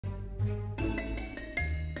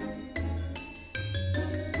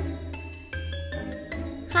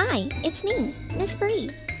Hi, it's me, Miss Bree.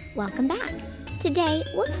 Welcome back. Today,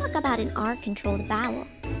 we'll talk about an R-controlled vowel,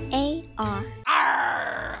 A-R.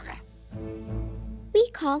 Arrgh! We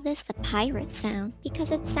call this the pirate sound because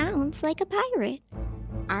it sounds like a pirate.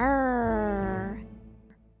 R.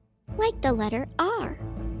 Like the letter R.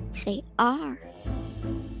 Say R.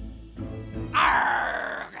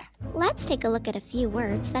 Arrgh! Let's take a look at a few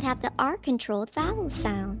words that have the R-controlled vowel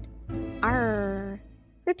sound. R.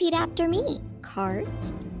 Repeat after me. Cart.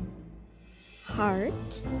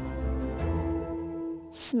 Heart.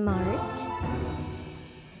 Smart.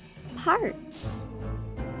 Parts.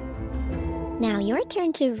 Now your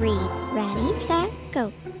turn to read. Ready, set,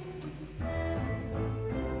 go.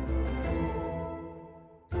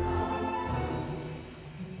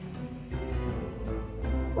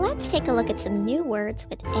 Let's take a look at some new words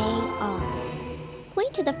with A-R.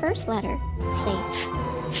 Point to the first letter. Say F.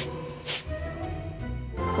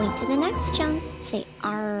 Point to the next chunk. Say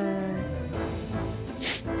R.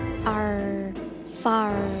 R.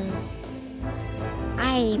 Far.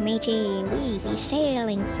 Aye, matey, we be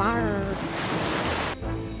sailing far.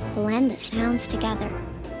 Blend the sounds together.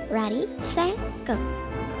 Ready, set, go.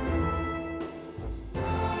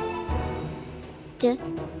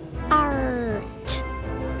 D-art.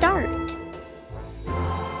 Dart.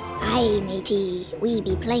 Aye, matey, we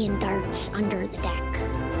be playing darts under the deck.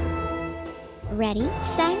 Ready,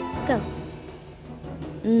 set, go.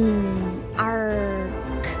 Arc.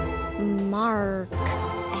 Market.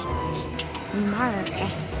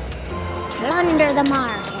 Market. Plunder the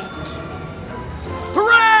market.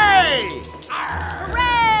 Hooray!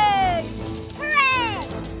 Hooray! Hooray!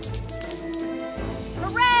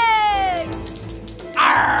 Hooray!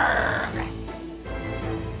 Arrgh!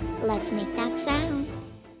 Let's make that sound.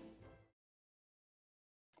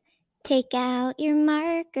 Take out your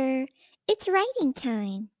marker. It's writing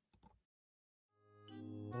time.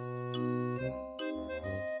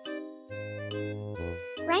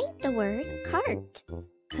 Write the word cart.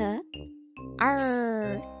 C-A-R-T.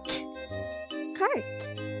 Cart.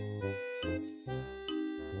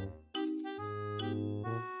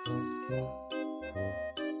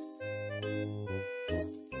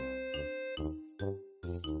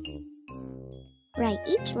 Write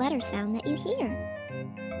each letter sound that you hear.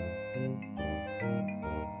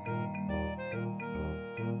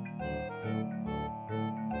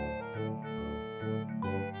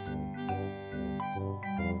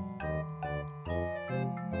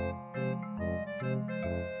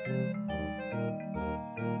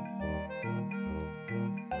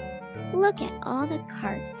 Look at all the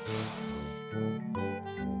carts.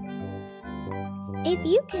 If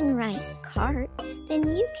you can write cart, then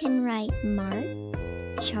you can write mart,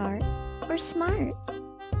 chart, or smart.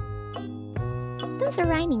 Those are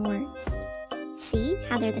rhyming words. See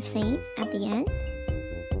how they're the same at the end?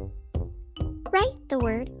 Write the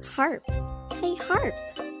word harp. Say harp.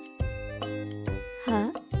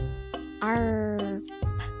 H-A-R-P.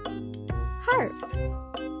 Harp.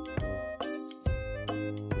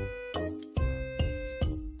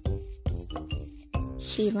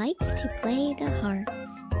 She likes to play the harp.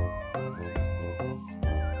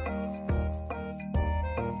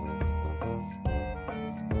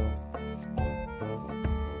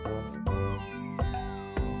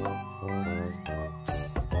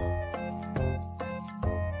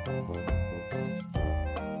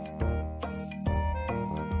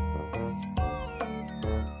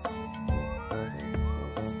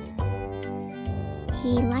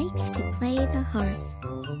 He likes to play the harp.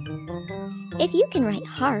 If you can write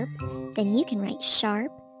harp, then you can write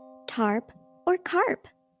sharp, tarp, or carp,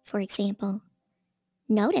 for example.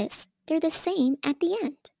 Notice they're the same at the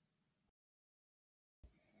end.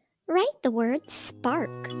 Write the word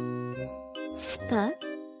spark. Sp-ark.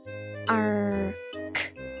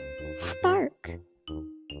 Spark.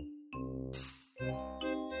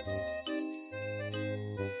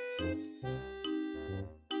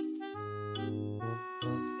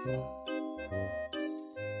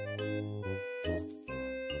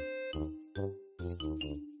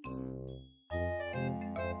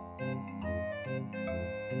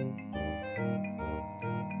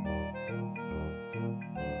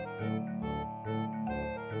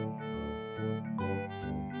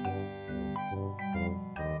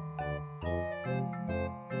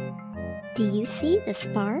 Do you see the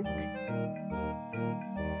spark?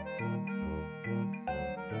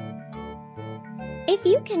 If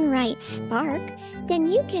you can write spark, then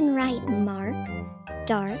you can write mark,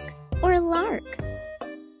 dark, or lark.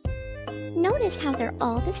 Notice how they're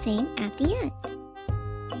all the same at the end.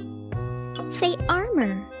 Say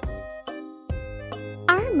armor.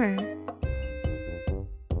 Armor.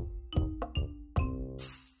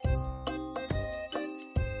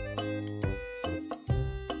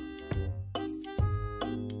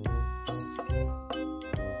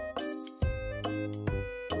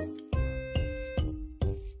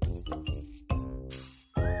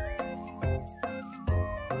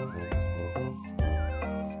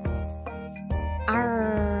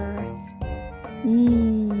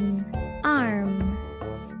 Arm.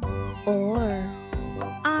 Oar.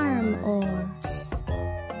 Arm oar.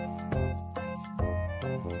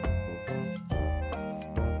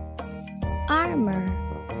 Armor.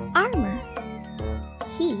 Armor.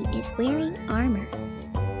 He is wearing armor.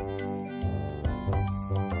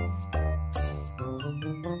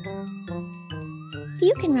 If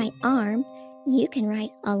you can write arm, you can write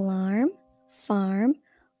alarm, farm,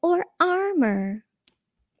 or armor.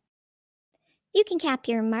 You can cap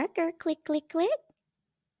your marker, click, click, click.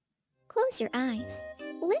 Close your eyes.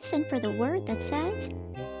 Listen for the word that says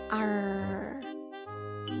arr.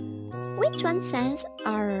 Which one says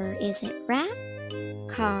arr? Is it rat,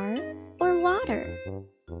 car, or water?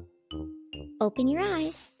 Open your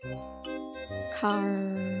eyes.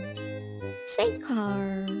 Car. Say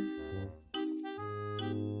car.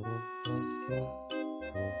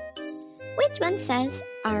 Which one says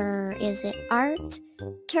arr? Is it art,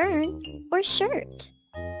 turn, or shirt?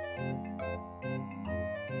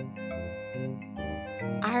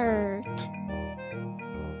 Art.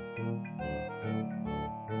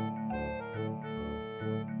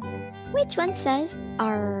 Which one says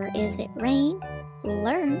arr? Is it rain,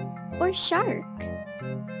 learn, or shark?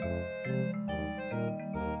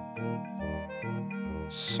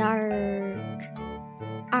 Shark.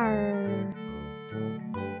 Arr.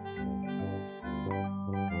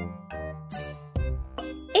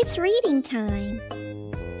 It's reading time.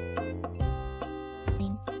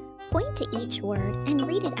 Point to each word and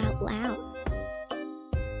read it out loud.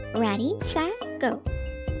 Ready, set, go.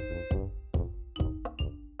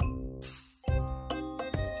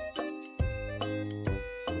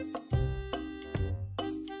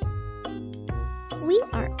 We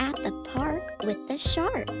are at the park with the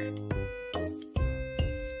shark.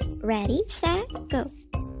 Ready, set, go.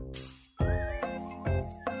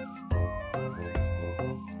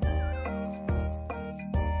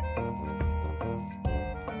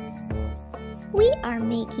 We are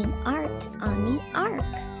making art on the ark.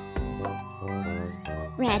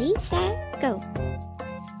 Ready, set, go.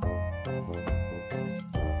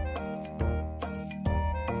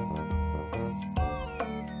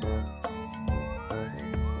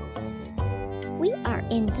 We are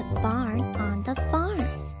in the barn on the farm.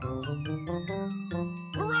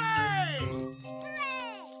 Hooray!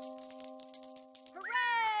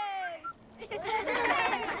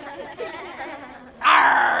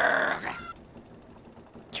 Arrgh!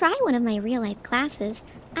 Try one of my real-life classes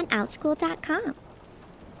on outschool.com.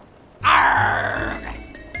 Arrgh!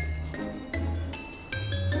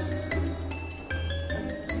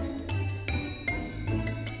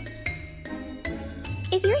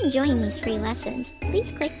 If you're enjoying these free lessons,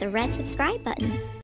 please click the red subscribe button.